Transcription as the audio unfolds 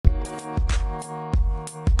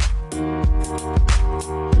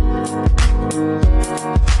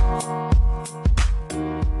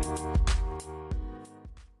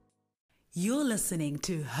listening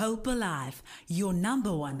to Hope Alive, your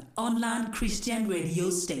number one online Christian radio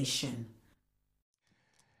station.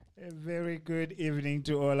 A very good evening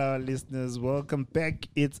to all our listeners. Welcome back.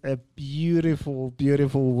 It's a beautiful,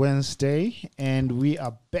 beautiful Wednesday, and we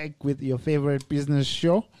are back with your favorite business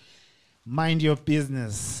show, Mind Your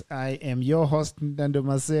Business. I am your host, Ntando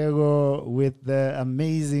Masego, with the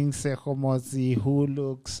amazing Sekho Motsi, who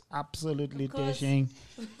looks absolutely dashing.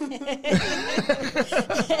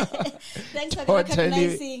 Thanks for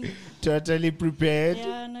recognizing. Totally prepared.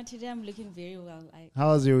 Yeah, no, today I'm looking very well. How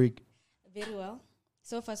was your week? Very well.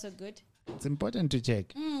 So far, so good. It's important to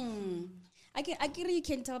check. I you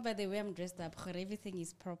can tell by the way I'm dressed up. Everything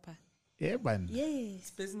is proper. Yeah, man.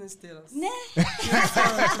 Yes. Business deals. Nah.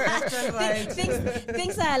 Right.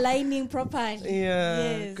 things are aligning properly.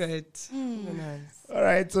 Yeah, Yes. good. Nice. All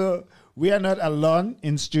right, so we are not alone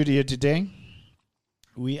in studio today.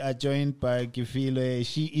 We are joined by Kifile.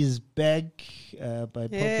 She is back by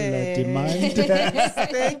popular demand.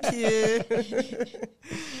 Thank you.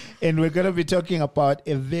 And we're going to be talking about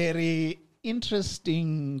a very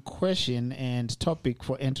interesting question and topic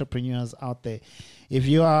for entrepreneurs out there. If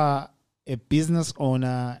you are a business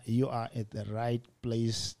owner, you are at the right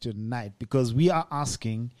place tonight, because we are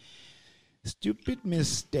asking stupid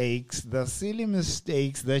mistakes, the silly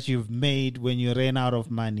mistakes that you've made when you ran out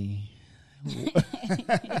of money.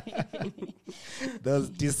 Those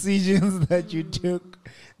decisions that you took,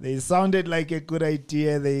 they sounded like a good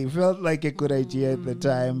idea, they felt like a good idea at the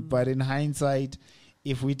time, but in hindsight,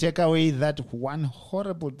 if we take away that one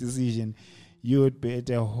horrible decision, you would be at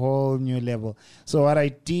a whole new level. So what I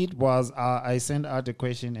did was I sent out a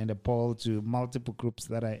question and a poll to multiple groups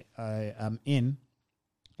that I am in,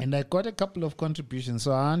 and I got a couple of contributions.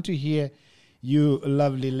 So I want to hear you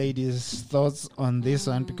lovely ladies' thoughts on this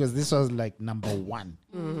one, because this was like number one.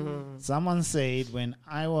 Someone said, when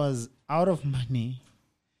I was out of money,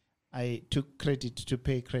 I took credit to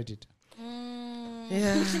pay credit.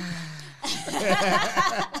 Yeah.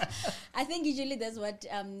 I think usually that's what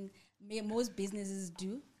most businesses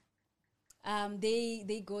do.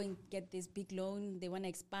 They go and get this big loan. They want to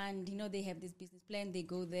expand. They have this business plan. They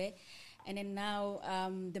go there. And then now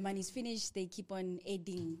the money's finished. They keep on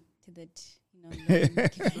adding to that.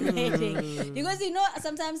 Because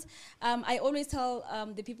sometimes I always tell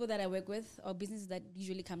the people that I work with, or businesses that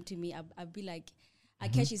usually come to me, I'll be like,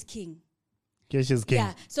 cash is king. Cash is king.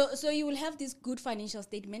 Yeah. So you will have this good financial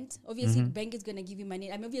statement. Obviously, the bank is going to give you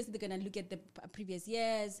money. Obviously, they're going to look at the previous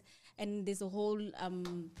years, and there's a whole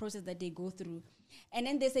process that they go through. And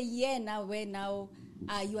then there's a year now where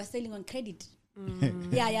you are selling on credit.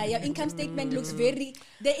 Yeah. Your income statement looks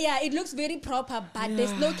it looks very proper, but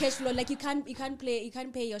there's no cash flow. Like you can't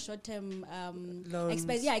pay your short term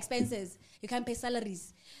expenses. You can't pay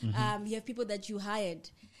salaries. You have people that you hired,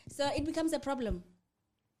 so it becomes a problem.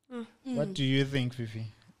 What do you think, Fifi?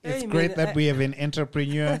 It's Hey, great man, that we have an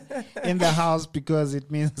entrepreneur in the house, because it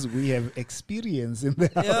means we have experience in the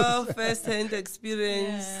house. Your first-hand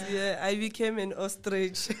experience. Yeah, I became an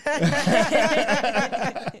ostrich.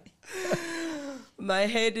 My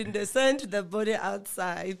head in the sand, the body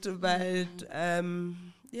outside. But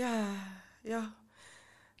yeah.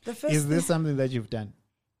 The first Is this something that you've done?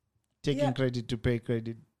 Taking credit to pay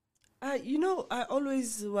credit? I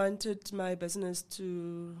always wanted my business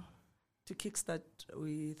to kickstart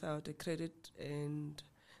without a credit, and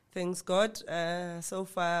thanks God, so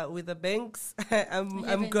far with the banks,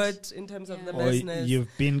 I'm good in terms of the business. You've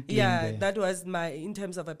been clean there. That was in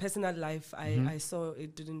terms of a personal life. I saw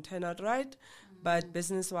it didn't turn out right, but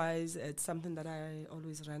business-wise, it's something that I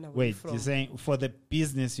always ran away from. Wait, you're saying for the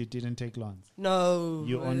business you didn't take loans? No.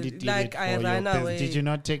 You only did like it for I your ran away. Did you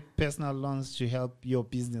not take personal loans to help your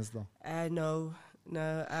business though? No.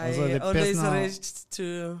 I Also always reached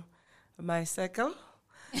to my circle.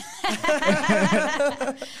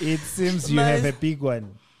 It seems you have a big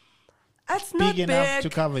one. It's not big enough to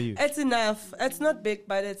cover you. It's enough. It's not big,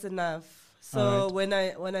 but it's enough. So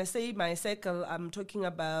right. when I say my circle, I'm talking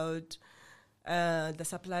about the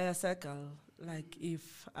supplier circle. Like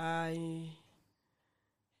if I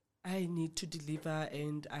need to deliver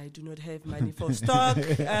and I do not have money for stock,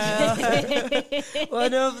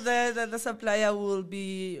 one of the supplier will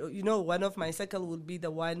be, one of my circle will be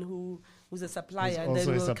the one who's a supplier, and then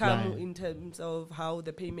will come in terms of how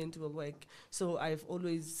the payment will work. So I've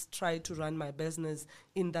always tried to run my business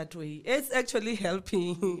in that way. It's actually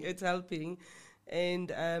helping. It's helping. And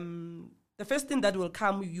the first thing that will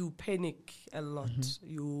come, you panic a lot.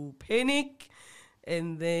 You panic,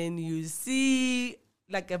 and then you see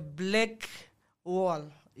like a black wall.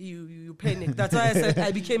 You panic. That's why I said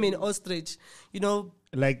I became an ostrich.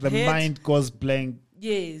 Like the mind goes blank.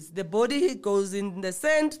 Yes, the body goes in the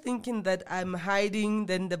sand thinking that I'm hiding,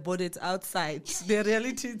 then the body is outside. The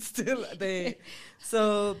reality is still there.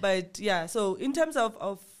 So, but yeah, so in terms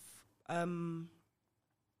of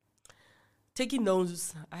taking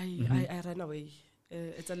those, I ran away.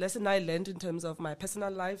 It's a lesson I learned in terms of my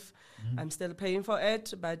personal life. I'm still paying for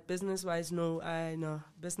it, but business-wise, no, I know.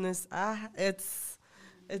 Business, it's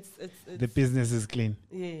the business is clean.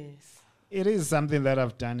 Yes. It is something that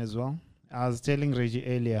I've done as well. I was telling Reggie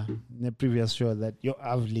earlier in the previous show that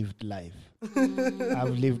I've lived life.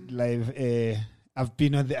 I've lived life. I've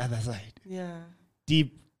been on the other side. Yeah.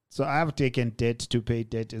 Deep. So I've taken debt to pay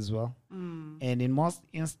debt as well. And in most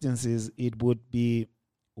instances, it would be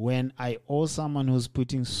when I owe someone who's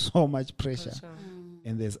putting so much pressure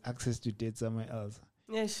and there's access to debt somewhere else.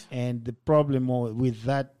 Yes. And the problem with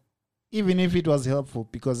that, even if it was helpful,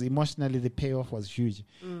 because emotionally the payoff was huge.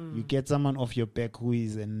 You get someone off your back who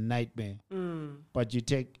is a nightmare, but you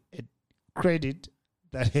take a credit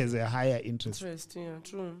that has a higher interest. Yeah,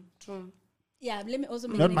 true. Yeah, let me also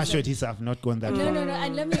make Not Mashotisa, I've not gone that far. No.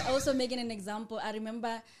 And let me also make an example. I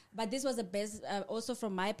remember, but this was the best, also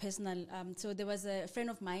from my personal. So there was a friend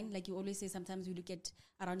of mine, like you always say, sometimes we look at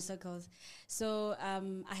around circles. So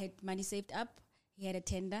I had money saved up. He had a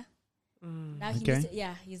tender. Now he needs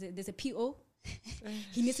there's a PO.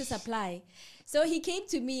 He needs to supply. So he came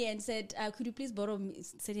to me and said, could you please borrow me a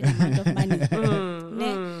certain amount of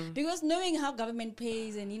money? Because knowing how government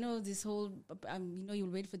pays and, this whole,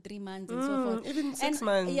 you'll wait for 3 months and so forth. Even 6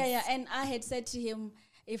 months. Yeah. And I had said to him,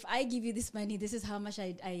 if I give you this money, this is how much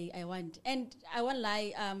I want. And I won't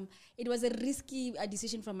lie, it was a risky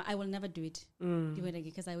decision from I will never do it.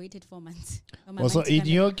 Because I waited 4 months. Also, in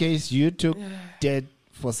your case, you took debt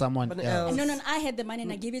for someone else. No, I had the money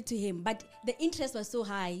and I gave it to him. But the interest was so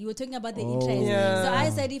high. You were talking about the interest. Yeah. So I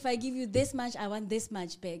said, if I give you this much, I want this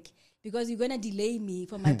much back. Because you're going to delay me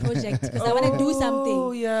for my project. Because I want to do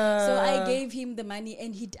something. Yeah. So I gave him the money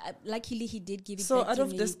and luckily he did give it back to me. So out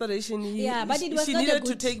of desperation, but it was she not needed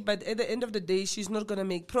to take, but at the end of the day, she's not going to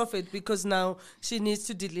make profit because now she needs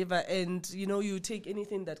to deliver. And, you take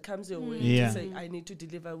anything that comes your way to say, I need to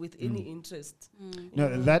deliver with any interest.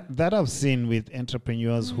 No, that I've seen with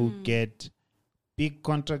entrepreneurs who get big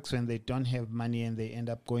contracts when they don't have money and they end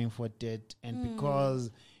up going for debt. And because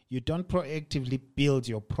you don't proactively build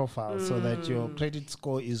your profile so that your credit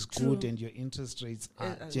score is good and your interest rates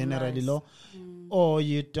are generally low, or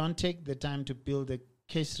you don't take the time to build a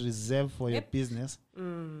cash reserve for your business,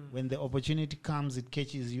 when the opportunity comes, it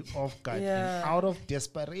catches you off guard. And out of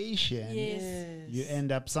desperation, you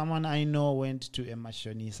end up, someone I know went to a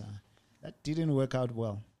Mashonisa. That didn't work out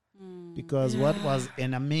well. Because what was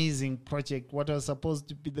an amazing project, what was supposed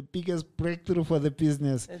to be the biggest breakthrough for the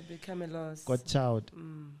business, it became a loss. Got chowed.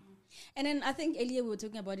 And then I think earlier we were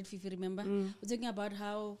talking about it, if you remember. We're talking about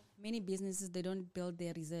how many businesses, they don't build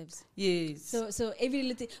their reserves. Yes. So every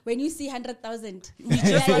little, when you see 100,000, you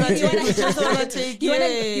just want to take. You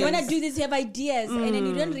want to do this, you have ideas, and then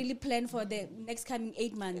you don't really plan for the next coming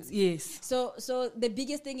 8 months. Yes. So the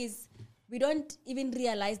biggest thing is, we don't even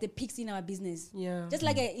realize the peaks in our business. Yeah. Just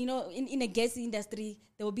like, in a gas industry,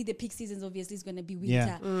 there will be the peak seasons, obviously, it's going to be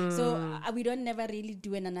winter. So we don't never really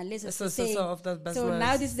do an analysis to say, so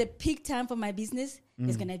now this is a peak time for my business.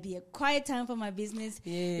 There's going to be a quiet time for my business.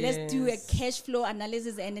 Yes. Let's do a cash flow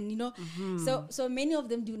analysis. And then, so many of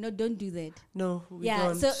them don't do that. No, we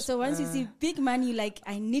don't. So once you see big money, like,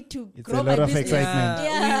 I need to it's grow a lot my of business.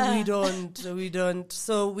 excitement. We don't.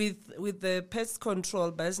 So with the pest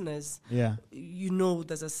control business,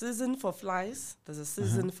 there's a season for flies, there's a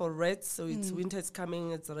season for rats. So it's winter's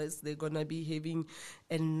coming, it's rats. They're gonna be having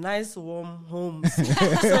a nice warm home.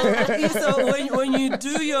 so when you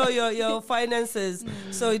do your finances,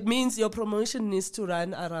 so it means your promotion needs to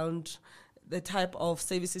run around the type of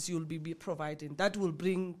services you'll be providing. That will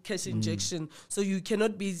bring cash injection. So you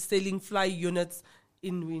cannot be selling fly units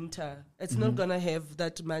in winter. It's not going to have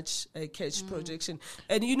that much cash projection.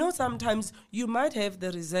 And sometimes you might have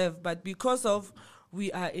the reserve, but because of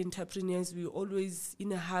we are entrepreneurs, we're always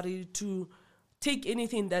in a hurry to take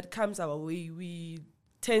anything that comes our way. We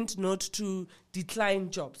tend not to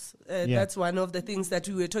decline jobs. That's one of the things that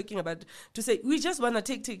we were talking about, to say we just want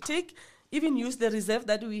to take, even use the reserve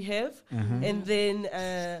that we have, and then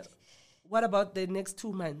what about the next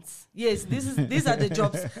 2 months? Yes, these are the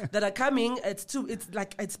jobs that are coming.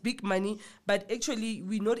 It's big money, but actually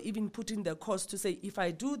we're not even putting the cost to say, if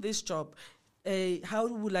I do this job, how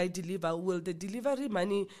will I deliver? Will the delivery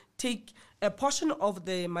money take a portion of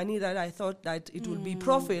the money that I thought that it will be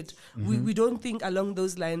profit? We don't think along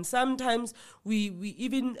those lines. Sometimes we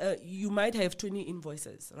even, you might have 20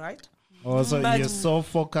 invoices, right? Also, you're so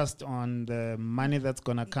focused on the money that's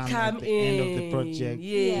going to come at the end of the project,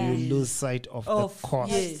 you lose sight of the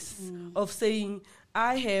cost. Yes, of saying,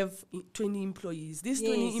 I have 20 employees. These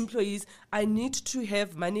 20 employees, I need to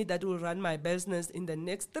have money that will run my business in the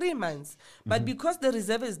next 3 months. But because the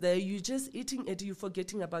reserve is there, you're just eating it, you're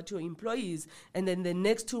forgetting about your employees. And then the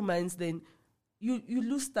next 2 months, then you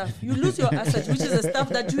lose stuff. You lose your asset, which is the stuff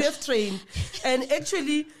that you have trained. And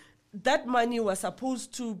actually, that money was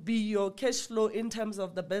supposed to be your cash flow in terms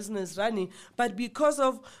of the business running. But because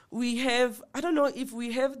of we have, I don't know if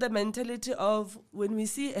we have the mentality of when we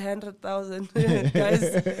see 100,000, guys,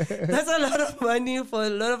 that's a lot of money for a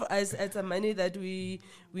lot of us. It's a money that we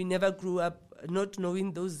never grew up not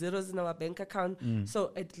knowing those zeros in our bank account.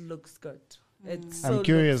 So it looks good. I'm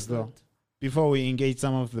curious though, before we engage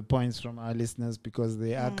some of the points from our listeners, because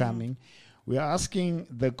they are coming, we are asking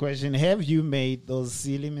the question, have you made those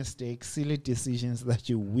silly mistakes, silly decisions that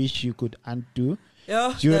you wish you could undo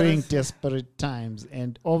during desperate times?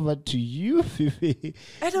 And over to you, Fifi.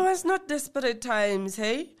 It was not desperate times,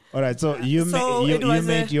 hey? All right, so you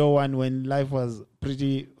made your one when life was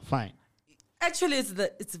pretty fine. Actually,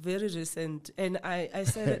 it's very recent. And I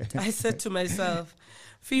said to myself,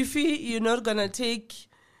 Fifi, you're not going to take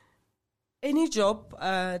any job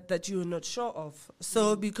that you're not sure of.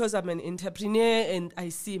 So because I'm an entrepreneur and I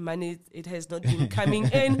see money, it has not been coming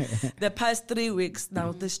in the past 3 weeks.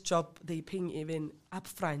 Now this job, they paying even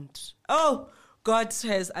upfront. Oh, God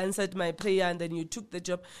has answered my prayer, and then you took the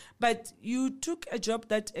job. But you took a job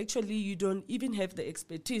that actually you don't even have the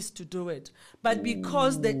expertise to do it. But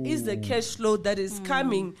because there is a cash flow that is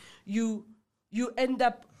coming, you end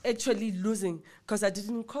up actually losing, because I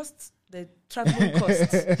didn't cost the traveling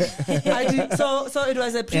costs. So it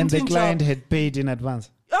was a printing job. And the client had paid in advance.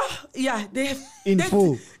 Oh, yeah. In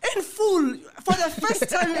full. In full. For the first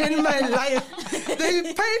time in my life. They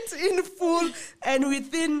paid in full. And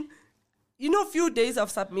within, a few days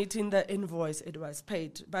of submitting the invoice, it was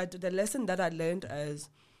paid. But the lesson that I learned is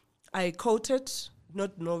I quoted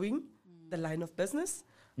not knowing the line of business.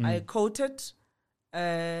 I quoted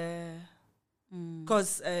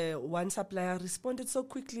because one supplier responded so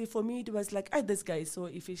quickly. For me, it was like, this guy is so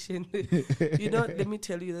efficient. Let me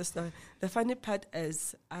tell you the story. The funny part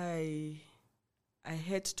is I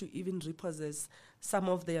had to even repossess some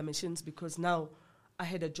of their machines, because now I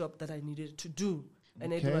had a job that I needed to do.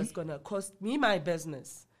 And it was going to cost me my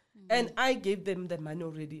business. And I gave them the money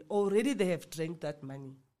already. Already they have drank that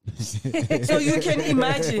money. So you can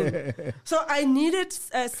imagine. So I needed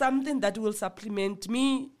something that will supplement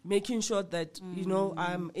me, making sure that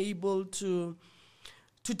I'm able to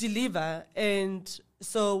deliver. And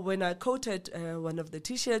so when I quoted one of the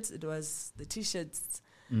T-shirts, it was the T-shirts.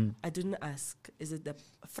 I didn't ask, is it the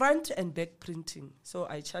front and back printing? So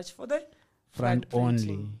I charge for the front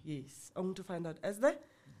only. Yes, I want to find out as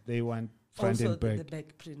they want front also and back. The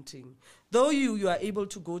back printing. Though you are able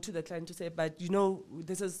to go to the client to say, but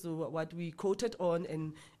this is what we quoted on,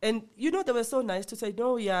 and they were so nice to say,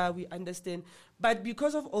 no, yeah, we understand. But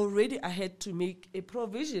because of already I had to make a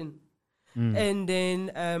provision. And then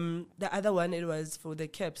the other one, it was for the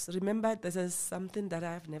caps. Remember, this is something that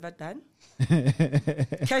I've never done.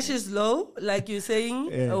 Cash is low, like you're saying.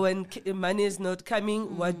 When money is not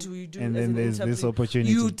coming, what do you do? And then there's this opportunity.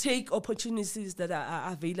 You take opportunities that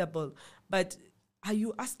are available. But are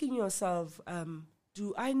you asking yourself,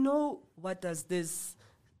 do I know what does this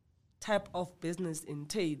type of business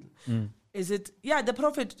entail? Is it, the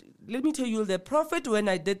profit, let me tell you, the profit when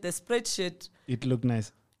I did the spreadsheet. It looked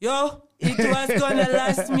nice. It was going to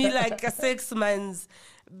last me like 6 months.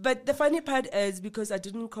 But the funny part is because I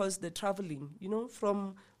didn't cost the traveling,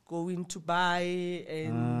 from going to buy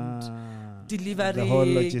and delivery. The whole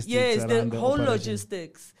logistics. Yes, the whole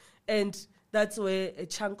logistics. And that's where a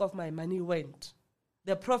chunk of my money went.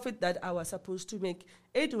 The profit that I was supposed to make,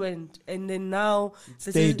 it went. And then now... It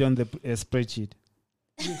stayed on the spreadsheet.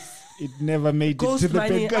 Yes. It never made ghost it to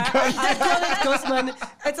money. the bank account. I call it ghost money.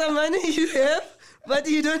 It's a money you have, but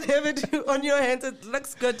you don't have it on your hands. It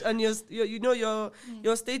looks good on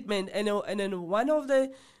your statement. And then one of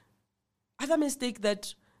the other mistake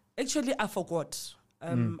that actually I forgot.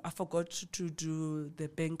 I forgot to do the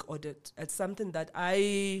bank audit. It's something that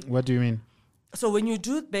What do you mean? So when you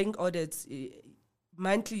do bank audits,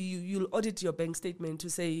 monthly you'll audit your bank statement to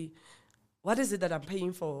say, what is it that I'm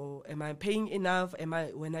paying for? Am I paying enough?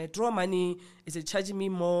 When I draw money, is it charging me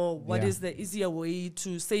more? What is the easier way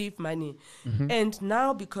to save money? And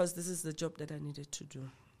now, because this is the job that I needed to do,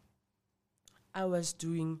 I was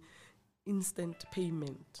doing instant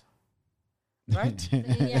payment. Right?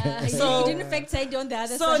 So you didn't factor it on the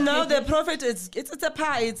other side. So now the profit it's a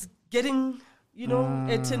pie. It's getting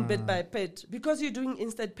a tin bit by bit, because you're doing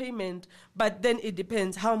instant payment. But then it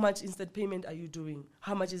depends how much instant payment are you doing?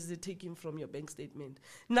 How much is it taking from your bank statement?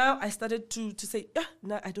 Now I started to say,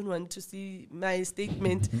 now I don't want to see my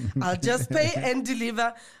statement. I'll just pay and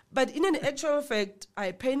deliver. But in an actual fact,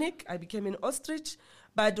 I panic. I became an ostrich.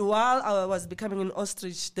 But while I was becoming an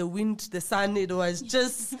ostrich, the wind, the sun, it was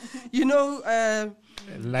just,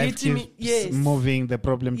 life keeps moving. The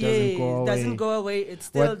problem doesn't go away. Doesn't go away. It's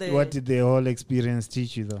still there. What did the whole experience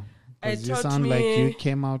teach you, though? Because you sound like you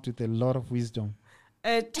came out with a lot of wisdom.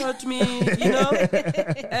 It taught me,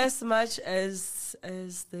 as much as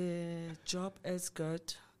the job has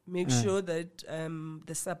got, make sure that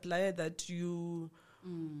the supplier that you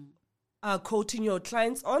are quoting your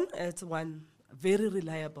clients on as one. Very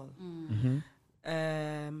reliable.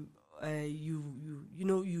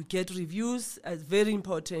 You get reviews as very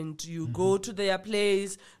important. You go to their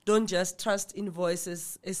place. Don't just trust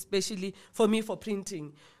invoices, especially for me for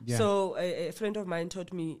printing. Yeah. So a friend of mine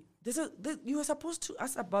taught me you were supposed to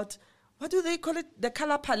ask about, what do they call it, the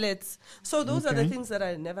color palettes. So those are the things that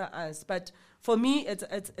I never asked. But for me,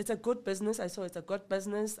 it's a good business. I saw it's a good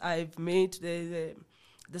business. I've made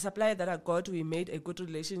the supplier that I got, we made a good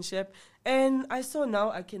relationship. And I saw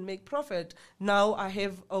now I can make profit. Now I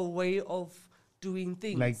have a way of doing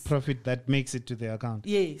things. Like profit that makes it to the account.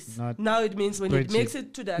 Yes. Now it means when it makes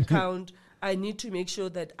it to the account, I need to make sure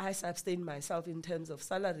that I sustain myself in terms of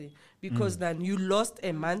salary. Because then you lost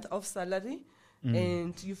a month of salary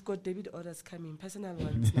and you've got debit orders coming, personal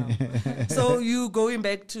ones now. So you going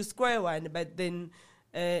back to square one, but then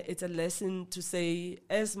it's a lesson to say,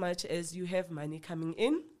 as much as you have money coming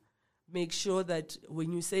in, make sure that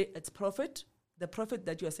when you say it's profit, the profit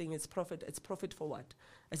that you are saying it's profit for what?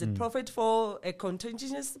 Is it profit for a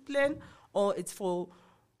contingency plan, or it's for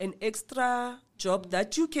an extra job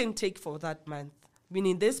that you can take for that month?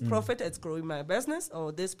 Meaning this profit is growing my business,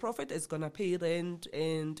 or this profit is going to pay rent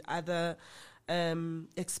and other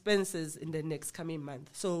expenses in the next coming month.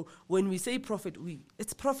 So when we say profit,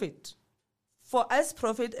 it's profit. For us,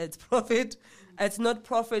 profit, it's profit. It's not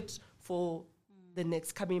profit for the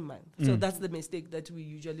next coming month. So that's the mistake that we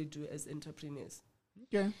usually do as entrepreneurs.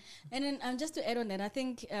 Okay. And then just to add on that, I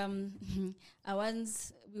think we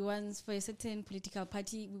once for a certain political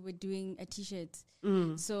party, we were doing a T-shirt.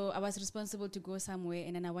 So I was responsible to go somewhere,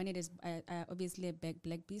 and then I wanted obviously a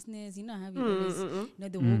black business. You know how we always,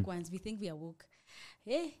 the woke ones. We think we are woke.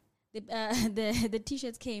 Hey, the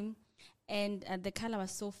T-shirts came. And the color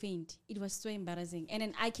was so faint. It was so embarrassing. And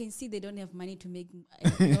then I can see they don't have money to make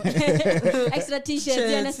extra T-shirts.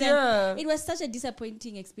 You understand? Yeah. It was such a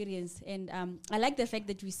disappointing experience. And I like the fact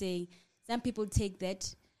that we say some people take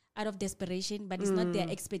that out of desperation, but it's not their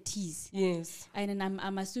expertise. Yes. And then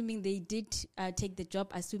I'm assuming they did take the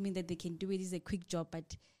job, assuming that they can do it. It's a quick job,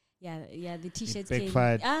 but yeah, the T-shirts came.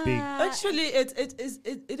 Actually,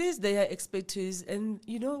 it is their expertise. And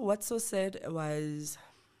you know what's so sad was,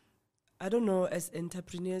 I don't know, as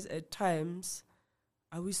entrepreneurs at times,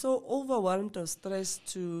 are we so overwhelmed or stressed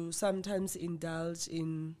to sometimes indulge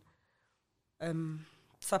in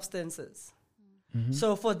substances?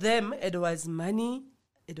 So for them, it was money,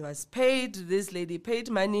 it was paid, this lady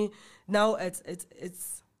paid money. Now it's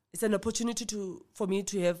an opportunity for me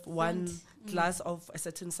to have one glass of a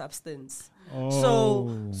certain substance.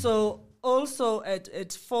 So also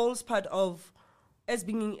it falls part of, as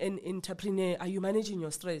being an entrepreneur, are you managing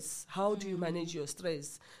your stress? How do you manage your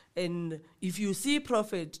stress? And if you see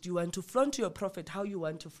profit, do you want to flaunt your profit? How you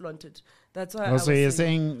want to flaunt it? That's why. Also, you're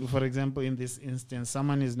saying, for example, in this instance,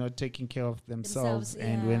 someone is not taking care of themselves,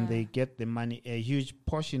 and when they get the money, a huge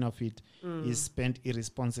portion of it is spent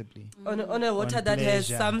irresponsibly on a water that has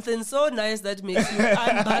something so nice that makes you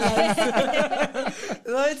unbalanced.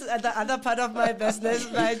 No, it's the other part of my business,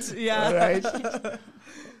 but yeah. Right.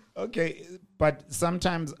 Okay, but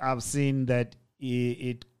sometimes I've seen that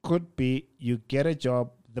it could be you get a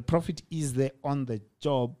job, the profit is there on the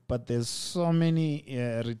job, but there's so many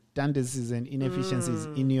redundancies and inefficiencies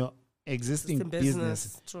in your existing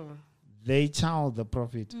business. True. They chow the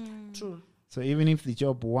profit. True. So even if the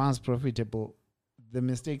job was profitable, the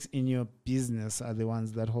mistakes in your business are the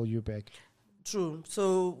ones that hold you back. True.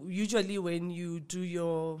 So usually when you do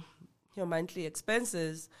your monthly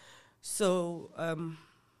expenses, so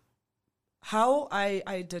how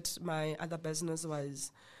I did my other business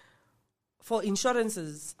was, for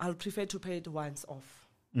insurances, I'll prefer to pay it once off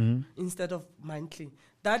instead of monthly.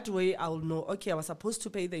 That way I'll know, okay, I was supposed to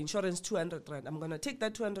pay the insurance 200 Rand. I'm going to take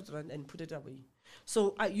that 200 Rand and put it away.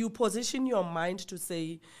 So you position your mind to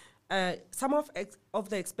say, some of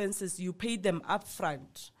the expenses, you pay them up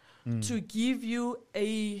front to give you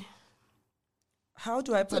how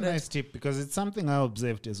do I It's a put it? nice tip because it's something I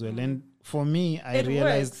observed as well. And for me, I It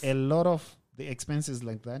realized works. a lot of the expenses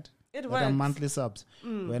like that It that are works. monthly subs.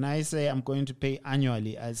 When I say I'm going to pay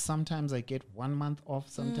annually, sometimes I get 1 month off,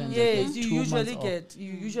 sometimes I Yes, get you 2 months usually off. get.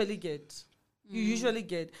 You usually get. You usually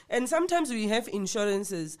get. And sometimes we have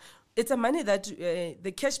insurances. It's a money that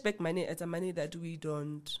the cashback money. It's a money that we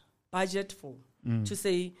don't budget for. To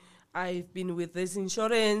say, I've been with this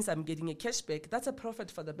insurance, I'm getting a cashback. That's a profit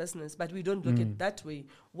for the business, but we don't look at it that way.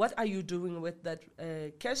 What are you doing with that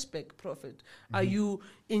cashback profit? Are you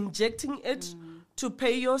injecting it to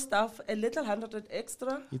pay your staff a little 100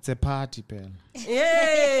 extra? It's a party, pal.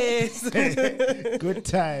 Yes. Good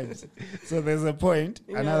times. So there's a point,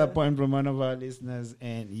 another Yeah. point from one of our listeners,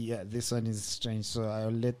 and this one is strange. So I'll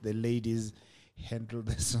let the ladies handle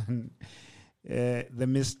this one. The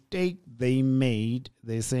mistake they made,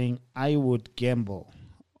 they're saying, I would gamble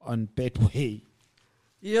on Betway,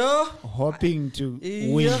 Yo. hoping to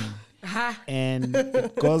Yeah. win. Ha. And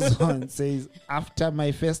it goes on, says, after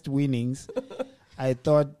my first winnings, I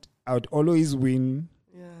thought I would always win.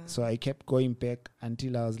 Yeah. So I kept going back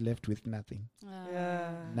until I was left with nothing.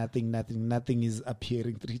 Yeah. Nothing is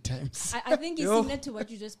appearing 3 times. I think it's Yo. similar to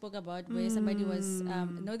what you just spoke about, where somebody was,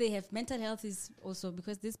 no, they have mental health is also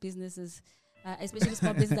because this business is, especially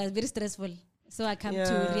small business, are very stressful. So I come to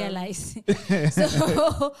Yeah. realize.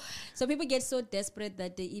 So people get so desperate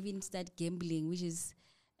that they even start gambling, which is,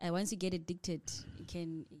 once you get addicted, it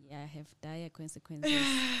can have dire consequences.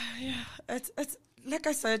 Yeah. It's like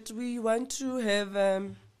I said, we want to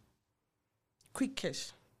have quick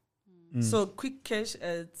cash. So quick cash,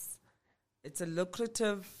 it's a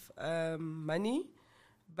lucrative money,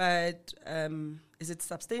 but is it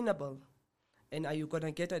sustainable? And are you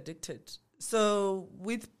gonna get addicted? So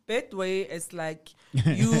with Betway, it's like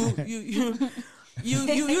you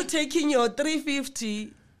taking your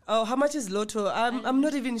 350. Oh, how much is Lotto? I'm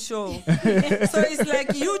not even sure. So it's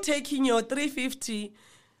like you taking your 350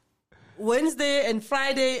 Wednesday and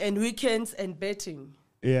Friday and weekends and betting,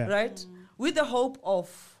 Yeah. right? With the hope of,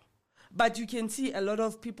 but you can see a lot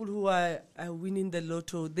of people who are winning the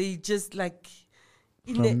Lotto. They just like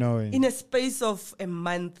From knowing. in a space of a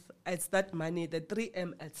month, it's that money, the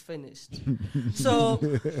 3M, it's finished. So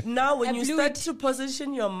now when I you blew start it. to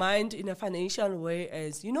position your mind in a financial way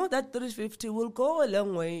as, you know, that 350 will go a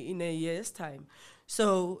long way in a year's time.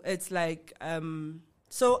 So it's like,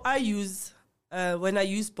 so I use, when I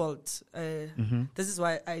use Bolt, this is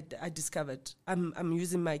why I discovered, I'm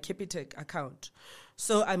using my Capitec account.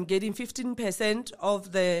 So I'm getting 15%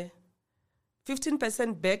 of the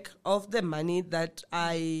 15% back of the money that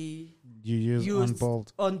I You use used on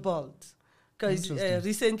Bolt. on Bolt. Because Interesting.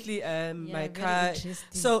 recently my very car. interesting.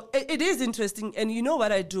 So it is interesting. And you know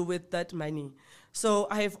what I do with that money? So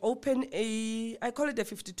I have opened I call it a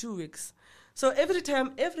 52 weeks. So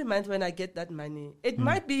every month when I get that money, it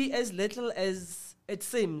might be as little as it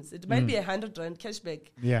seems. It might be 100 Rand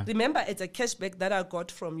cashback. Yeah. Remember, it's a cashback that I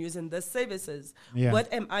got from using the services. Yeah.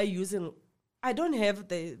 What am I using? I don't have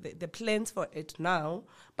the plans for it now,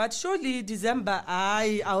 but surely December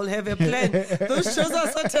I'll have a plan. Those shows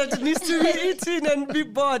are sorted, needs to be eaten and be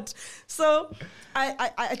bought. So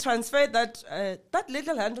I transferred that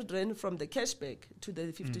little 100 Rand from the cashback to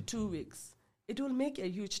the 52 weeks. It will make a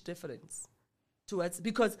huge difference towards,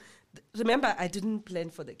 because remember, I didn't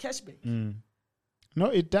plan for the cashback. No,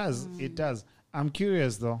 it does. It does. I'm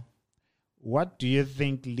curious though. What do you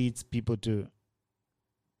think leads people to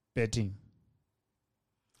betting?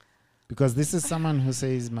 Because this is someone who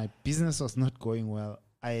says, my business was not going well.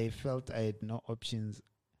 I felt I had no options.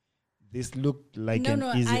 This looked like an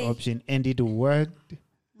easy option, and it worked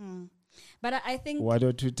But I think, 1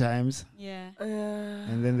 or 2 times, yeah.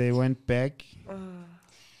 and then they went back.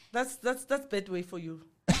 That's Betway for you.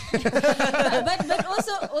 but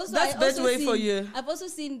also That's I best also way seen, for you. I've also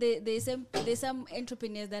seen there's some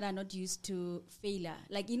entrepreneurs that are not used to failure.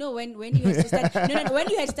 Like, you know, when you had to start, when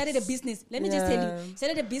you had started a business, let me just tell you,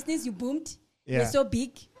 started a business, you boomed, you're so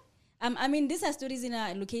big. I mean, these are stories in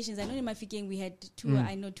our locations. I know in Mafikeng we had 2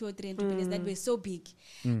 or 3 entrepreneurs that were so big,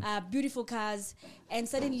 beautiful cars, and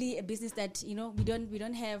suddenly a business that, you know, we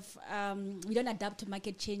don't have, we don't adapt to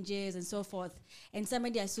market changes and so forth. And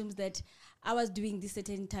somebody assumes that I was doing this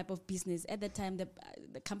certain type of business. At that time, the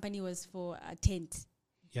company was for a tent.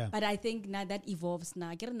 Yeah. But I think now that evolves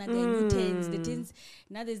now. Get another new tents. The tents,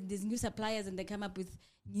 now there's new suppliers and they come up with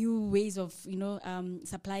new ways of, you know,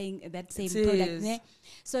 supplying that same product. Yeah?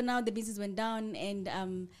 So now the business went down, and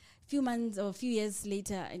few years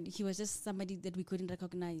later, and he was just somebody that we couldn't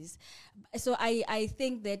recognize. So I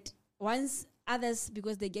think that once others,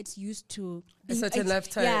 because they get used to a certain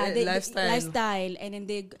lifestyle, lifestyle, and then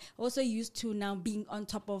they also used to now being on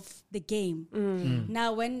top of the game.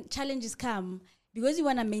 Now, when challenges come, because you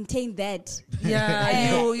want to maintain that, you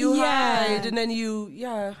hide, and then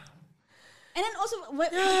and then also,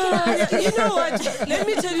 you know what? Let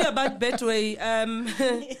me tell you about Betway.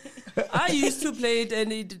 I used to play it,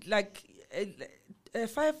 and it like a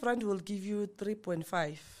 5 rand will give you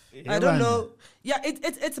 3.5. I don't know. Yeah,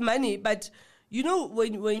 it's money, but you know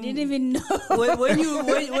when I didn't even know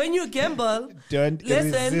when you gamble, don't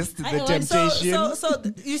resist the temptation. So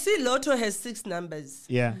you see, Lotto has 6 numbers.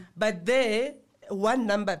 Yeah, but there, 1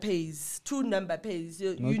 number pays, 2 number pays.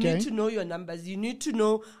 You need to know your numbers. You need to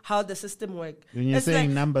know how the system works. When you're saying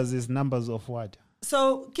like, numbers, is numbers of what?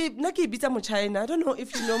 So naki bita Mochina. I don't know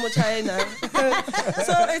if you know Mochina.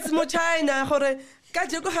 So it's Mochina.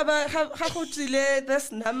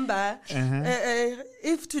 This number.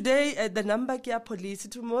 If today the number kia police,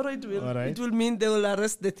 tomorrow it will mean they will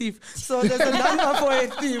arrest the thief. So there's a number for a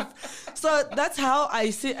thief. So that's how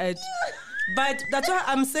I see it. But that's why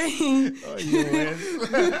I'm saying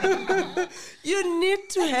you need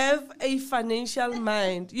to have a financial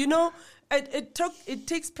mind. You know, it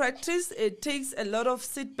takes practice. It takes a lot of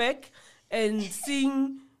sit back and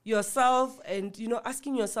seeing yourself and, you know,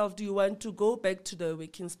 asking yourself, do you want to go back to the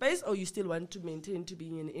working space or you still want to maintain to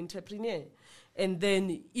being an entrepreneur? And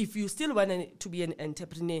then if you still want to be an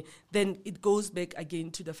entrepreneur, then it goes back again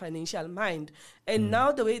to the financial mind. And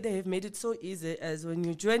now the way they have made it so easy as when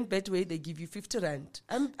you join Betway, they give you 50 rand.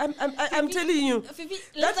 I'm telling you.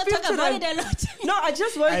 Let's not talk about it a lot. No, I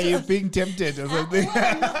just want to... Are you being tempted or something?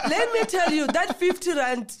 Let me tell you, that 50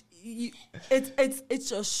 rand,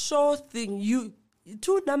 it's a sure thing.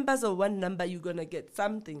 2 numbers or 1 number, you're going to get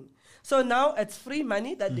something. So now it's free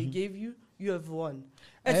money that they gave you. You have won.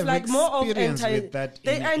 It's like more of with that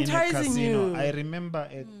they're enticing you. I remember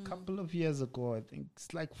a couple of years ago, I think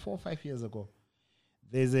it's like 4 or 5 years ago,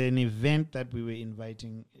 there's an event that we were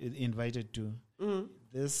invited to.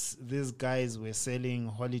 These guys were selling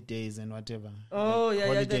holidays and whatever. Oh, the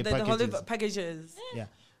holiday packages. Yeah.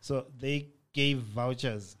 So they gave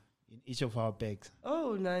vouchers in each of our bags.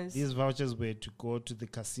 Oh, nice. These vouchers were to go to the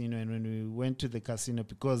casino, and when we went to the casino,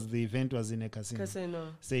 because the event was in a casino,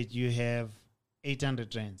 said you have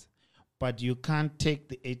 800 rands, but you can't take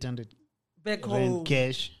the 800 back home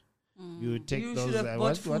cash. You take those.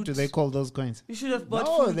 What do they call those coins? You should have bought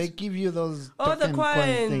food. No, they give you those. The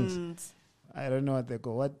coins. Things. I don't know what they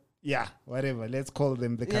call. What? Yeah, whatever. Let's call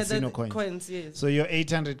them the casino coins. Coins, yes. So your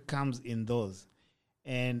 800 comes in those.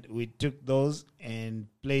 And we took those and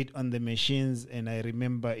played on the machines, and I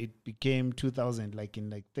remember it became 2,000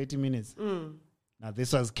 in 30 minutes. Now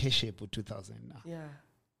this was cash for 2,000 now. Yeah.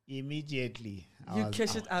 Immediately you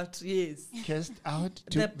cash it out, yes. Cashed out,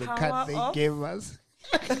 took the card they gave us.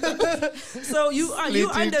 So you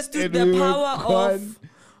understood the power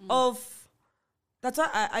of that's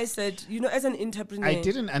why I said, you know, as an entrepreneur. I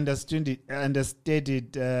didn't understand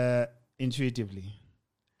it intuitively.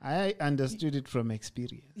 I understood it from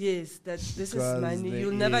experience. Yes, that this is money.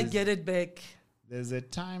 You'll never get it back. There's a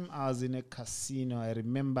time I was in a casino. I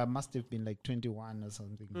remember I must have been 21 or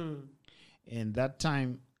something. And that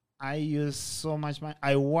time I used so much money.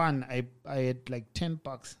 I won. I had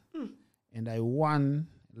 $10. And I won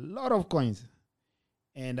a lot of coins.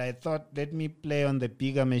 And I thought, let me play on the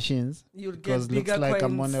bigger machines. You'll get bigger looks like coins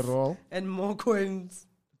I'm on a roll. And more coins.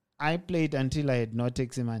 I played until I had no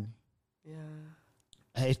taxi money. Yeah.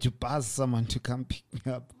 I had to pass someone to come pick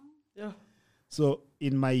me up. Yeah. So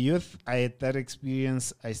in my youth, I had that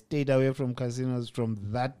experience. I stayed away from casinos from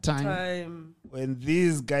that time. When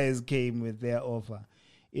these guys came with their offer.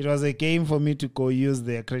 It was a game for me to go use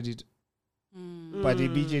their credit. But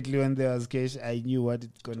immediately when there was cash, I knew what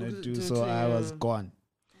it's going to do. So I was gone.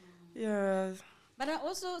 Yeah. But I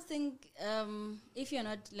also think if you're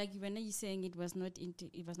not, when you're saying it was not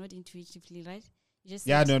intuitively, right?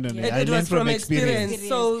 No. I learned from experience.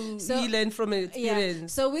 So you learned from experience. Yeah.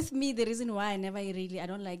 So with me, the reason why I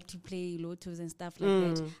don't like to play lottos and stuff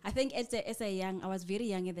like that. I think I was very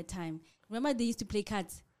young at the time. Remember they used to play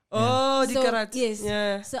cards? Oh, the cards. Yes.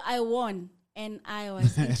 Yeah. So I won. And I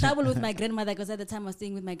was in trouble with my grandmother because at the time I was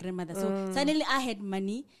staying with my grandmother. So suddenly I had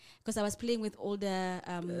money because I was playing with older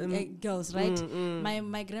girls, right?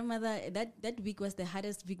 My grandmother, that week was the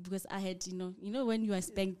hardest week because I had, you know when you are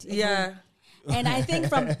spanked. Yeah. And I think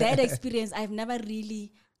from that experience, I've never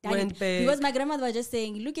really done it. Because my grandmother was just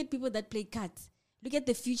saying, look at people that play cards. Look at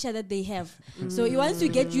the future that they have. So once you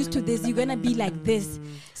get used to this, you're gonna be like this.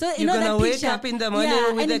 So you're gonna wake up in the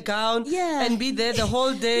morning with a gown and be there the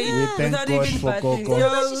whole day without even fasting.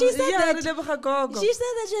 She said that.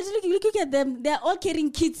 Look at them. They're all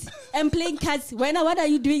carrying kids and playing cards. What are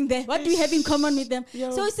you doing there? What do you have in common with them?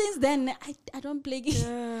 So since then, I don't play games.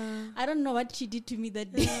 I don't know what she did to me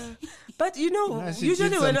that day. But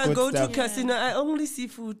usually when I go to casino, I only see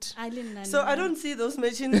food. I don't see those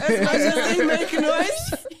machines as much as they make noise.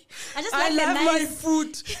 I love my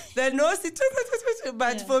food. The noise,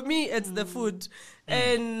 but for me, it's the food.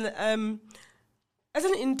 And as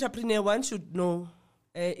an entrepreneur, one should know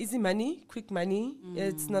easy money, quick money,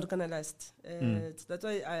 it's not gonna last. That's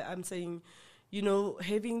why I'm saying,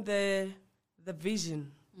 having the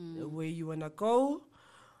vision where you wanna go,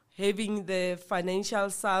 having the financial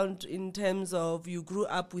sound in terms of you grew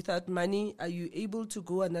up without money, are you able to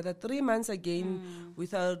go another 3 months again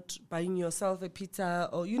without buying yourself a pizza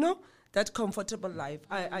or, that comfortable life?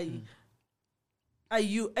 And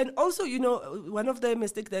also, one of the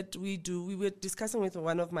mistakes that we do, we were discussing with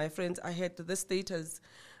one of my friends, I had the status,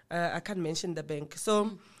 I can't mention the bank.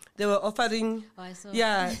 So they were offering,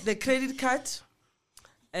 the credit card,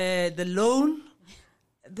 the loan,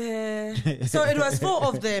 so it was 4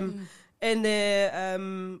 of them, and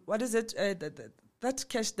what is it? That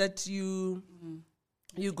cash that you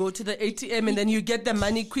go to the ATM and then you get the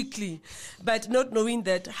money quickly, but not knowing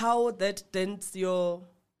that how that dents your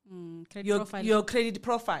credit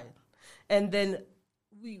profile, and then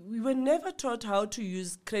we were never taught how to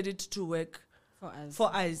use credit to work for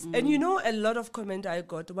us. And a lot of comment I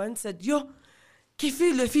got. One said, "Yo,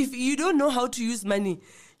 Kifile, you don't know how to use money.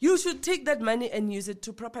 You should take that money and use it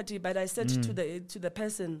to property." But I said to the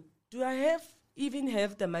person, "Do I even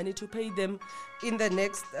have the money to pay them in the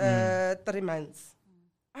next 3 months?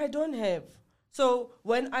 I don't have." So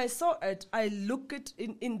when I saw it, I look at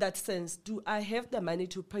in that sense. Do I have the money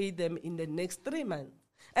to pay them in the next 3 months?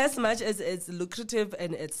 As much as it's lucrative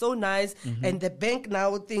and it's so nice, and the bank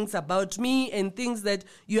now thinks about me and thinks that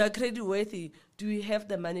you are credit worthy, do you have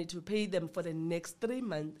the money to pay them for the next 3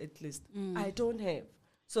 months at least? I don't have.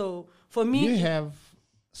 So for me, you have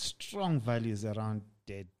strong values around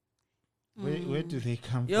debt. Where do they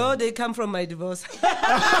come from? They come from my divorce.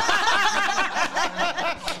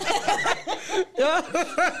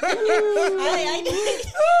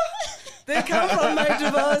 They come from my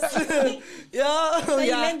divorce. So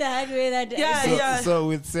you learned the hard way that. So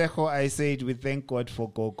with Seho, I said we thank God for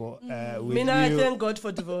Gogo. I thank God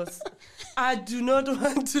for divorce. I do not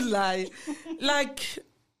want to lie.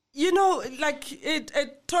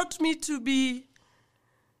 It taught me to be.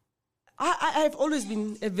 I've always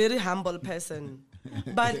been a very humble person,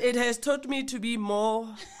 but it has taught me to be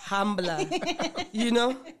more humbler.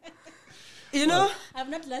 I'm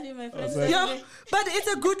not laughing, my friend. But it's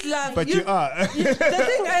a good laugh. But you are. The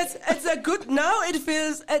thing is, it's a good. Now it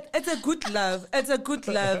feels it's a good laugh. It's a good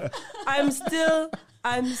laugh. I'm still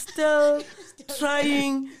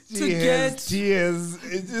trying to get tears.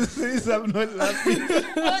 It just says I'm not laughing.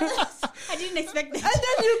 I didn't expect that. And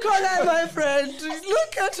then you call her my friend.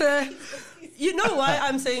 Look at her. You know why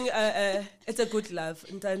I'm saying it's a good laugh,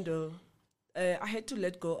 Ntando. I had to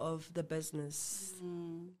let go of the business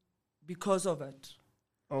because of it.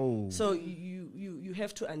 Oh. So you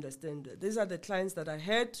have to understand that these are the clients that I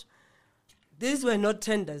had. These were not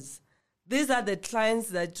tenders. These are the clients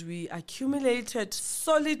that we accumulated,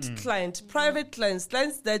 solid clients, private clients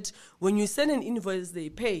that when you send an invoice, they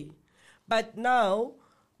pay. But now,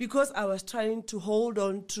 because I was trying to hold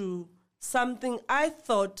on to something I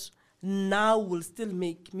thought now will still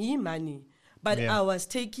make me money, but I was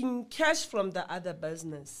taking cash from the other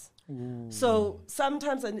business. Ooh. So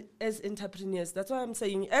sometimes as entrepreneurs, that's why I'm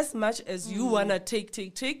saying as much as you want to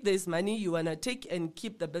take this money, you want to take and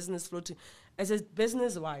keep the business floating. As a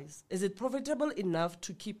business-wise, is it profitable enough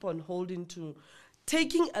to keep on holding to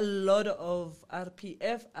taking a lot of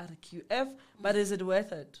RPF, RQF, but is it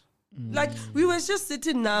worth it? Like, we were just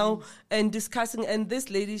sitting now and discussing, and this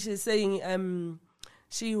lady, she's saying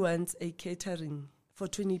she wants a catering for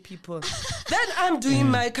 20 people. Then I'm doing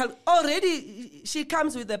my already, she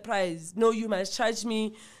comes with a price. No, you must charge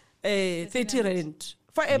me 30 rand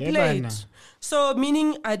for a plate. So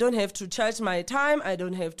meaning I don't have to charge my time, I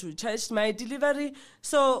don't have to charge my delivery.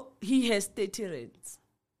 So he has 30 rands.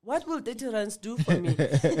 What will 30 rands do for me?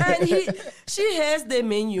 And she has the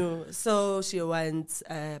menu. So she wants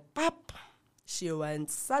pap, she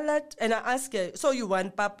wants salad. And I ask her, so you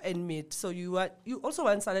want pap and meat. So you also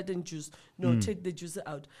want salad and juice. No, take the juice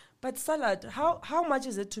out. But salad, how much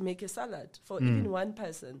is it to make a salad for even one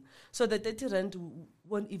person? So the 30 rand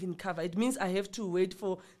won't even cover. It means I have to wait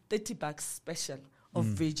for 30 bucks special of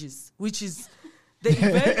veggies, which is the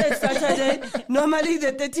event is Saturday. Normally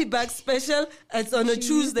the 30 bucks special, it's on a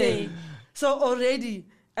Tuesday. So already,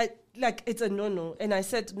 it's a no-no. And I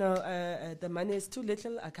said, no, the money is too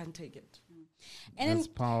little. I can't take it. And That's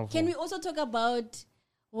powerful. Can we also talk about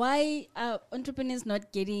why entrepreneurs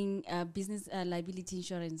not getting business liability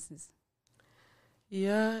insurances?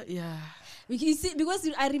 Yeah. You see, because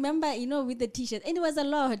I remember, with the T-shirt, and it was a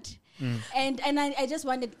lot. And I just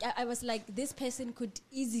wondered, I was like, this person could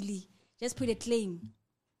easily just put a claim,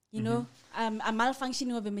 a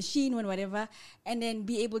malfunctioning of a machine or whatever, and then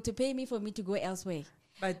be able to pay me for me to go elsewhere.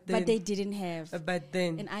 But they didn't have.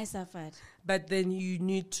 And I suffered. But then you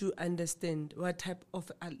need to understand what type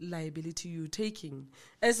of liability you're taking.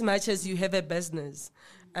 As much as you have a business,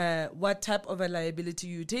 what type of a liability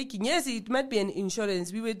you're taking. Yes, it might be an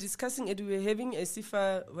insurance. We were discussing it. We were having a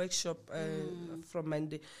CIFA workshop from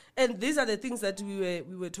Monday. And these are the things that we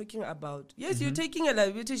were talking about. Yes, you're taking a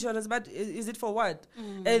liability insurance, but is it for what?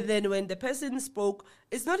 And then when the person spoke,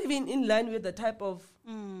 it's not even in line with the type of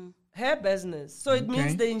her business. So it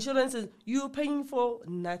means the insurance is you paying for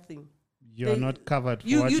nothing. You're not covered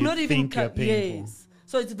for what you not think even you're paying for.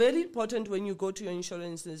 So it's very important when you go to your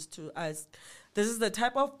insurances to ask, this is the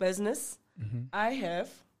type of business I have.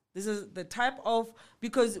 This is the type of,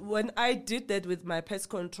 because when I did that with my pest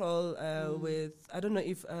control, with, I don't know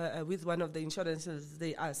if with one of the insurances,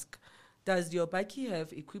 they ask, does your baki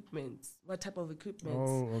have equipment? What type of equipment?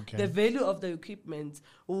 Oh, okay. The value of the equipment.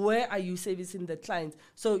 Where are you servicing the clients?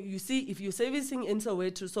 So you see, if you're servicing in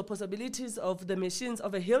Soweto, so possibilities of the machines,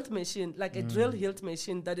 of a hilt machine, like a drill hilt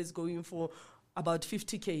machine that is going for about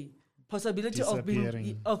 50K. Possibility of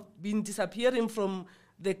being disappearing from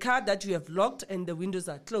the car that you have locked and the windows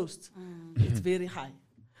are closed. It's very high.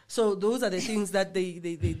 So those are the things that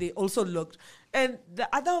they also looked. And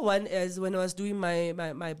the other one is when I was doing my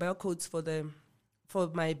barcodes for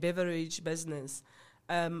my beverage business,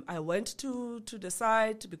 I went to the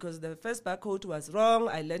site because the first barcode was wrong.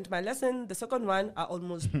 I learned my lesson. The second one, I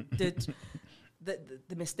almost did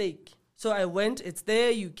the mistake. So I went, it's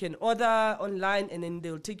there, you can order online and then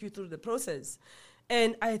they'll take you through the process.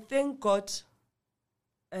 And I thank God,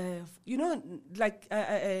 like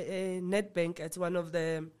Nedbank, it's one of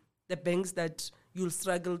the banks that you'll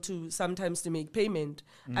struggle to sometimes to make payment.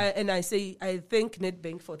 And I say, I thank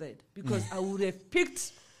Nedbank for that because I would have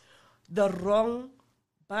picked the wrong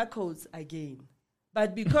barcodes again.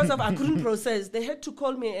 But because of I couldn't process, they had to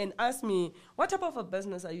call me and ask me, what type of a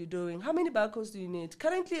business are you doing? How many barcodes do you need?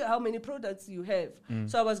 Currently, how many products do you have?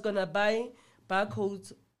 So I was going to buy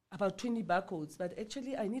barcodes, about 20 barcodes, but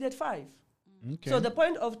actually I needed 5. Okay. So the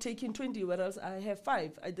point of taking 20, whereas I have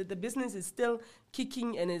 5, the business is still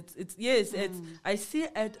kicking, and it's I see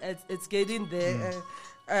it's getting there.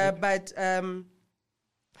 But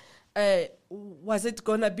was it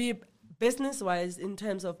gonna be business-wise in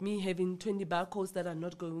terms of me having 20 barcodes that are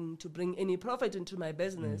not going to bring any profit into my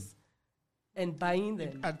business and buying them?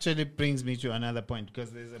 It actually brings me to another point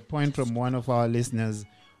because there's a point from one of our listeners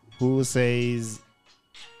who says,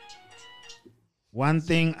 one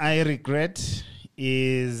thing I regret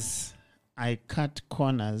is I cut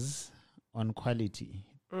corners on quality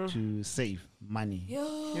to save money.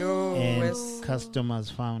 And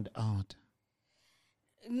customers found out.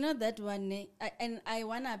 Not that one. And I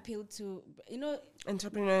want to appeal to,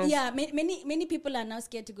 entrepreneurs. Yeah, many people are now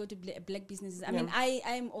scared to go to black businesses. I mean,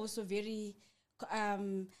 I'm also very,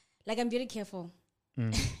 I'm very careful.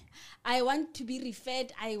 I want to be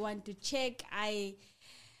referred. I want to check.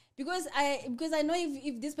 Because I know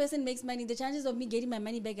if this person makes money, the chances of me getting my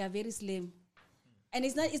money back are very slim. And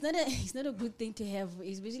it's not a good thing to have,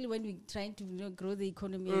 especially when we're trying to grow the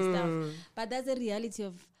economy and stuff. But that's the reality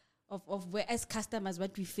of where, as customers,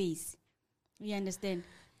 what we face. You understand?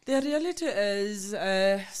 The reality is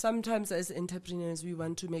sometimes as entrepreneurs, we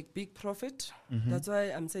want to make big profit. That's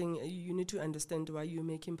why I'm saying you need to understand why you're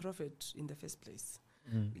making profit in the first place.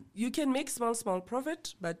 You can make small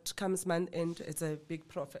profit, but comes month end, it's a big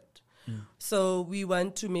profit. So we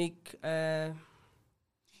want to make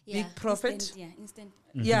big profit. Instant.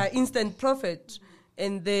 Instant profit.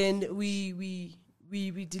 And then we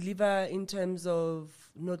deliver in terms of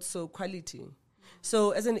not so quality.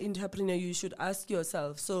 So as an entrepreneur, you should ask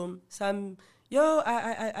yourself, I'm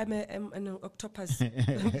an octopus.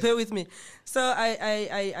 Bear with me. So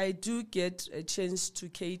I do get a chance to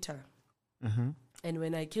cater. And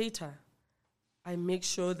when I cater, I make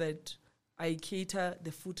sure that I cater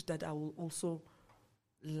the food that I will also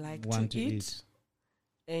like to eat.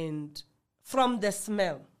 And from the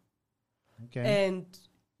smell. Okay. And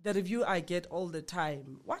the review I get all the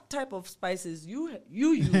time, what type of spices you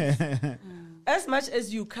use. As much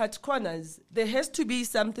as you cut corners, there has to be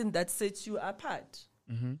something that sets you apart.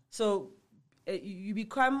 So you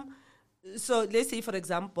become, so let's say, for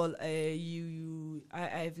example,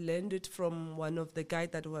 I've learned it from one of the guys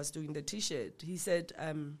that was doing the T-shirt. He said,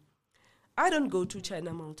 I don't go to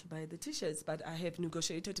China Mall to buy the T-shirts, but I have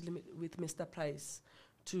negotiated with Mr. Price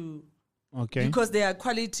to... Okay. Because their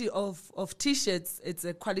quality of T-shirts, it's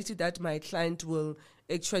a quality that my client will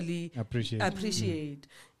actually appreciate.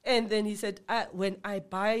 And then he said, when I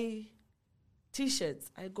buy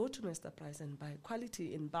T-shirts, I go to Mr. Price and buy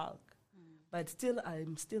quality in bulk. But still,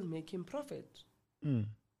 I'm still making profit. Which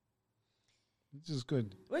is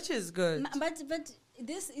good. Which is good. But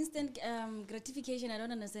this instant gratification, I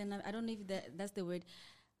don't understand. I don't know if that's the word.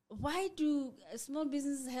 Why do small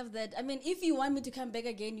businesses have that? I mean, if you want me to come back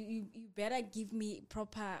again, you better give me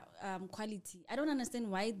proper quality. I don't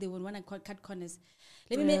understand why they would want to cut corners.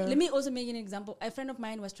 Let me also make an example. A friend of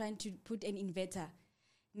mine was trying to put an inverter.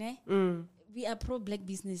 Ne? We are pro-black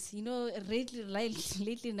business. You know,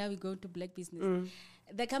 lately now we go to black business.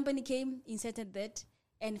 The company came, inserted that,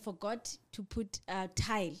 and forgot to put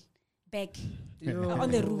tile back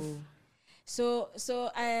on the roof. So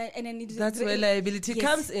and then that's where liability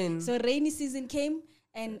comes in. So rainy season came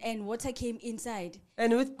and water came inside.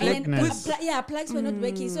 And with blackness. Plugs were not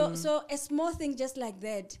working. So a small thing just like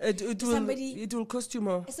that. It will cost you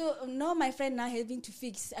more. So now my friend now having to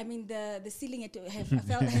fix. I mean the ceiling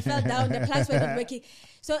fell down. The plugs were not working.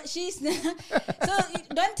 So she's so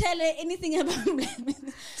don't tell her anything about blackness.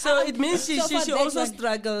 So it means she also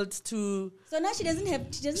struggled to. So now she doesn't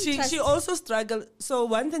trust. She also struggled. So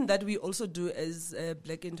one thing that we also do as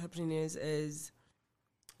black entrepreneurs is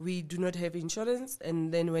we do not have insurance,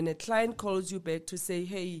 and then when a client calls you back to say,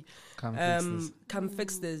 "Hey, come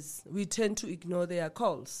fix this," we tend to ignore their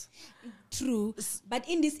calls. True, but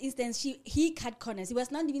in this instance, he cut corners. He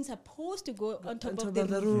was not even supposed to go on top of the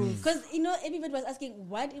roof because everybody was asking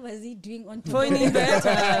what was he doing on top for an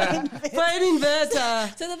inverter. For an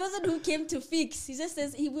inverter. So the person who came to fix, he just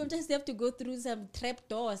says he will just have to go through some trap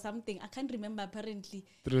door or something. I can't remember apparently.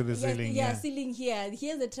 Through the ceiling. Yeah, ceiling here.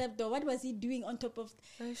 Here's the trap door. What was he doing on top of?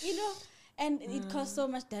 And it caused so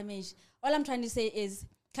much damage. All I'm trying to say is,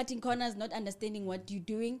 cutting corners, not understanding what you're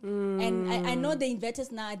doing. And I know the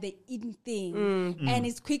inverters now are the in thing. And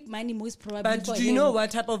it's quick money most probably. But do you know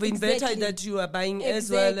what type of inverter that you are buying as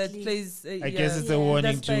well? It plays, I guess it's a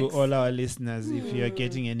warning to all our listeners. If you are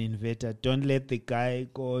getting an inverter, don't let the guy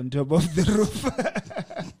go on top of the roof.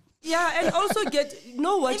 Yeah, and also even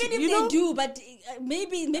if they do, but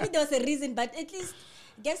maybe there was a reason, but at least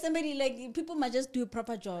get somebody, like, people might just do a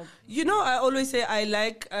proper job. I always say I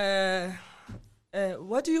like...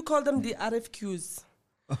 what do you call them? The RFQs.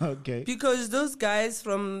 Okay. Because those guys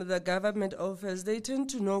from the government office, they tend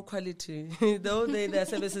to know quality. Though their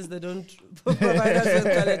services, they don't provide us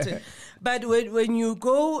with quality. But when you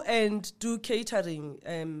go and do catering,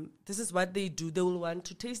 this is what they do. They will want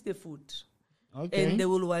to taste the food. Okay. And they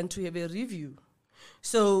will want to have a review.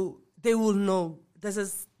 So they will know this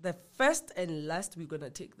is the first and last we're going to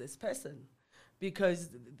take this person. Because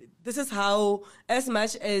this is how, as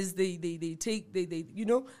much as they take,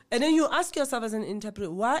 and then you ask yourself as an interpreter,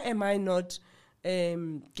 why am I not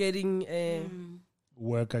getting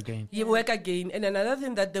work again? Yeah, work again. And another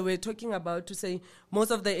thing that they were talking about, to say most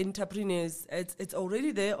of the entrepreneurs, it's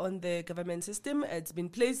already there on the government system. It's been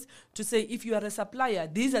placed to say, if you are a supplier,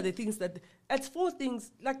 these are the things that, it's 4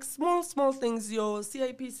 things, like small things, your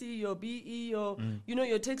CIPC, your BE, your,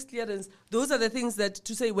 your tax clearance. Those are the things that,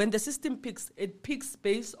 to say, when the system picks, it picks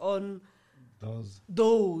based on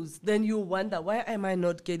those. Then you wonder, why am I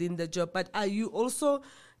not getting the job? But are you also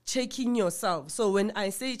checking yourself? So when I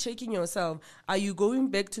say checking yourself, are you going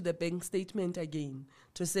back to the bank statement again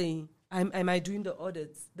to say, am I doing the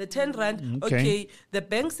audits? The 10 rand, okay, the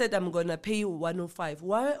bank said I'm going to pay 105.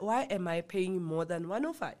 Why am I paying more than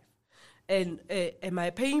 105? And am I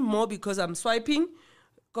paying more because I'm swiping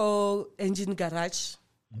or engine garage?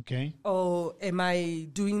 Okay. Or am I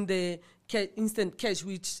doing the instant cash,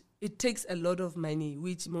 which it takes a lot of money,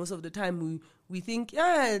 which most of the time we think,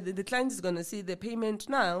 the client is going to see the payment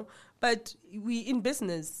now, but we in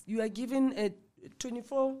business, you are given a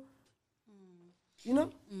 24,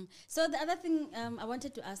 So the other thing I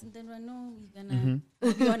wanted to ask, and then I know you're going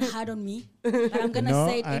to be on hard on me, but I'm going to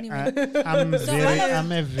say it anyway. I'm a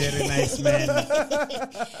very nice man.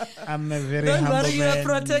 I'm a very Don't humble worry, you man. are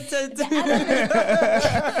protected.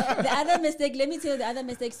 The other mistake, let me tell you the other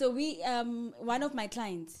mistake. So one of my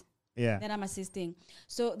clients, that I'm assisting.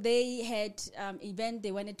 So they had event.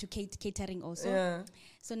 They wanted to catering also. Yeah.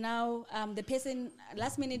 So now the person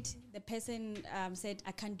last minute said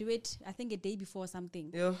I can't do it. I think a day before or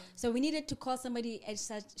something. Yeah. So we needed to call somebody at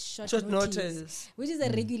such short notice, which is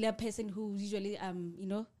a regular person who usually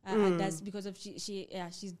does because of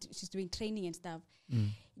she's doing training and stuff.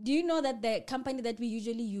 Do you know that the company that we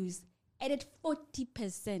usually use added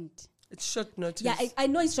 40%? It's short notice. Yeah, I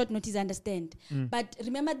know it's short notice, I understand. But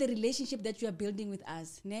remember the relationship that you are building with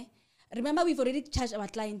us. Ne? Remember, we've already charged our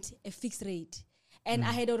client a fixed rate. And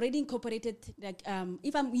I had already incorporated, like,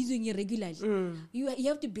 if I'm using you regularly, you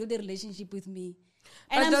have to build a relationship with me.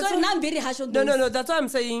 And I'm sorry, now I'm very harsh on those. No, that's what I'm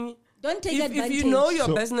saying. Don't take advantage. If you know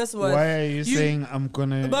your business worth. Why are you saying I'm going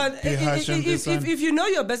to be harsh on this one? If you know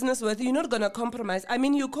your business worth, you're not going to compromise. I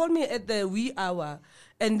mean, you call me at the wee hour,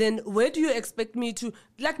 and then where do you expect me to,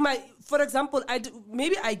 like for example,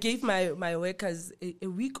 maybe I gave my workers a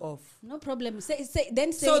week off. No problem. Say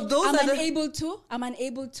so those I'm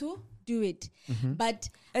unable to do it. But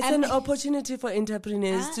it's an opportunity for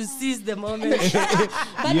entrepreneurs to seize the moment.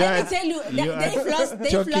 But let me tell you, they've lost talking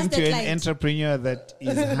the to client. an entrepreneur that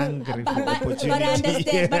is hungry for opportunity. But I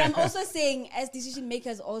understand. But I'm also saying, as decision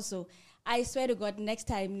makers also, I swear to God, next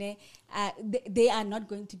time they are not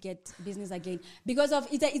going to get business again. Because of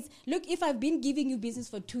it's look, if I've been giving you business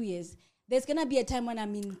for 2 years, there's going to be a time when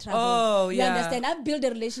I'm in trouble. Oh, you understand? I've built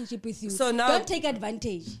a relationship with you. So now, don't take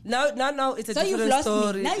advantage. Now it's a different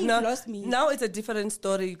story. Now you've lost me. Now it's a different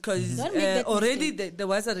story because already there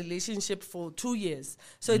was a relationship for 2 years.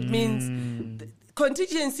 So it means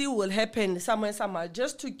contingency will happen somewhere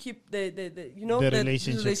just to keep the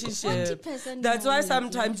relationship. 40% That's why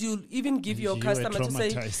sometimes you'll even give your customer to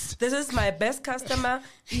say, this is my best customer.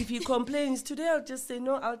 If he complains today, I'll just say,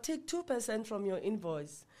 no, I'll take 2% from your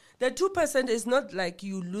invoice. The 2% is not like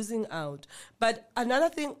you losing out. But another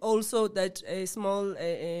thing also that small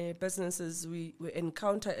businesses we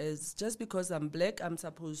encounter is just because I'm black, I'm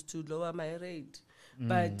supposed to lower my rate.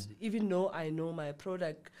 But even though I know my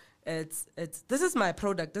product, this is my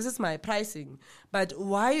product, this is my pricing. But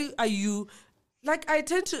why are you... Like I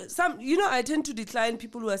tend to decline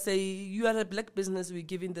people who are saying, you are a black business, we're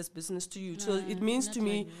giving this business to you. So it means to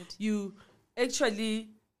me, you actually...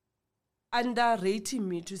 underrating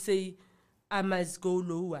me to say I must go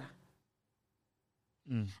lower.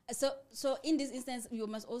 So in this instance, you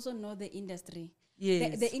must also know the industry.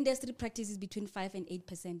 Yes. The industry practices between 5 and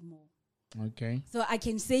 8% more. Okay. So I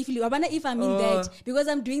can safely, I wonder if I'm in that, because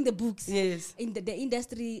I'm doing the books. Yes. In the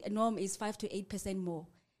industry norm is 5 to 8% more.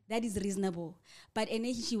 That is reasonable. But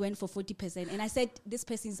she went for 40%. And I said, this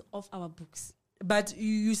person is off our books. But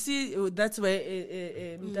you see, that's where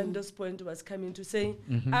Dando's point was coming to say,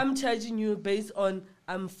 I'm charging you based on,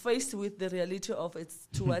 I'm faced with the reality of it's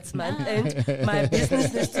towards month end. My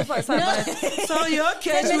business is to survive. So your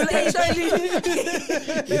cash will actually...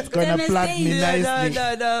 it's going to plug me nicely.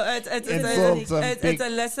 No. It's a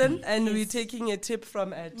lesson, and we're taking a tip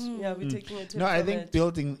from it. Yeah, we're taking a tip from it. I think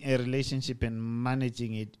building a relationship and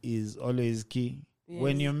managing it is always key. Yes.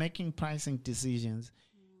 When you're making pricing decisions,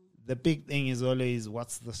 the big thing is always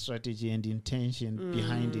what's the strategy and intention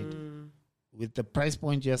behind it. With the price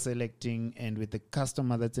point you're selecting and with the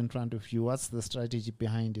customer that's in front of you, what's the strategy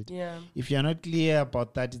behind it? Yeah. If you're not clear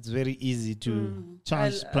about that, it's very easy to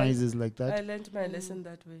charge prices like that. I learned my lesson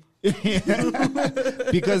that way.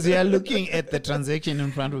 Because you're looking at the transaction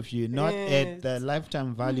in front of you, not at the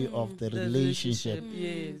lifetime value of the relationship.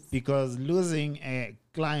 Yes. Because losing a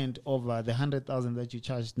client over the 100,000 that you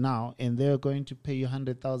charged now, and they're going to pay you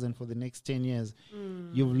 100,000 for the next 10 years,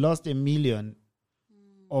 you've lost $1 million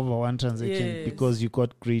over one transaction because you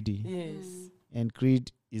got greedy. Yes. And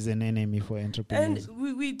greed is an enemy for entrepreneurs.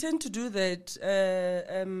 And we tend to do that.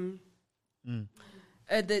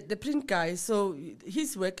 The print guy, so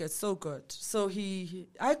his work is so good. So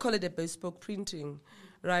I call it a bespoke printing,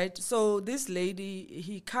 right? So this lady,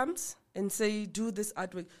 he comes and say, do this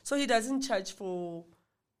artwork. So he doesn't charge for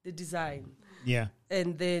the design. Yeah.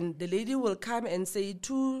 And then the lady will come and say,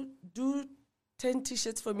 do 10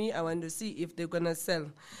 t-shirts for me. I want to see if they're going to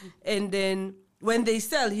sell. And then when they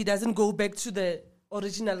sell, he doesn't go back to the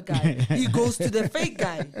original guy. He goes to the fake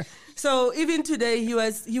guy. So even today, he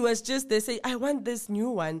was just, they say, I want this new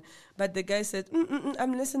one. But the guy said,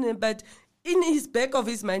 I'm listening. But in his back of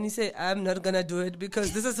his mind, he said, I'm not going to do it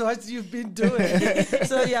because this is what you've been doing.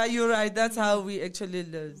 So yeah, you're right. That's how we actually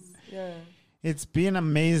lose. Yeah. It's been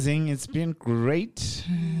amazing. It's been great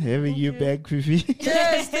having you back, Fifi.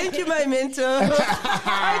 Yes, thank you, my mentor.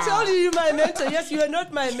 I told you're my mentor. Yes, you are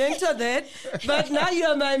not my mentor then, but now you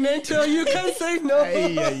are my mentor. You can't say no.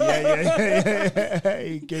 You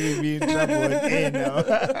can't be in trouble on air now.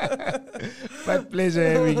 But pleasure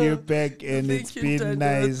having you back, and it's been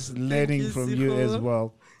nice learning from you as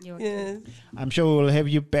well. Yes. I'm sure we'll have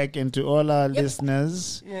you back, and to all our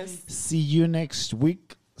listeners, see you next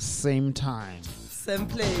week. Same time. Same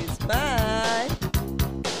place. Bye.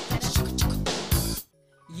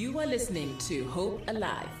 You are listening to Hope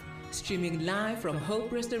Alive, streaming live from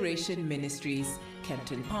Hope Restoration Ministries,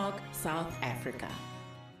 Kempton Park, South Africa.